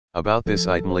About this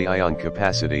item: Li-ion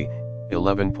capacity,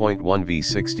 11.1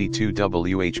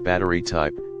 V62WH battery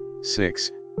type,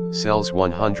 6, cells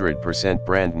 100%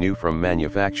 brand new from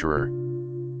manufacturer.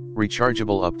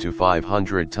 Rechargeable up to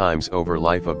 500 times over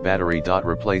life of battery.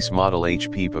 Replace model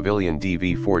HP Pavilion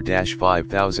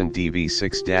dv4-5000,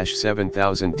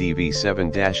 dv6-7000,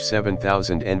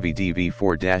 dv7-7000, NV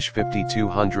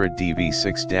dv4-5200,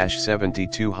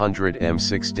 dv6-7000,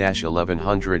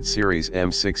 M6-1100 series,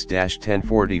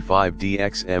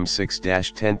 M6-1045DX,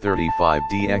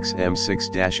 M6-1035DX,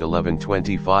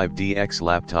 M6-1125DX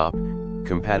laptop,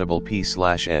 compatible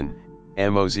P/N.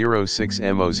 MO06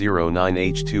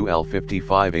 MO09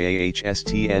 H2L55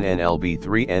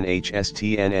 AHSTNNLB3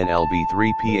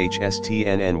 NHSTNNLB3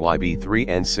 PHSTNNYB3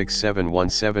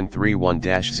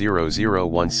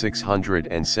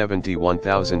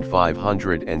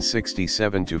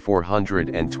 N6717311671,567 to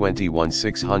 421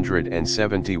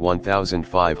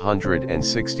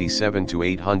 671,567 to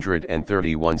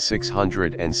 831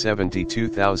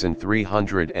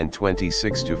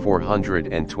 672,326 to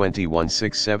 421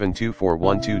 672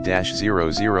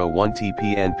 412-001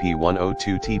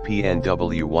 TPNP102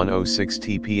 TPNW106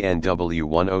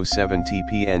 TPNW107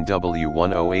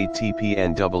 TPNW108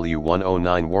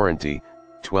 TPNW109 Warranty,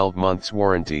 12 months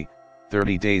warranty,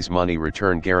 30 days money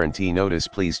return guarantee. Notice: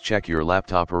 please check your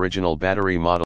laptop original battery model.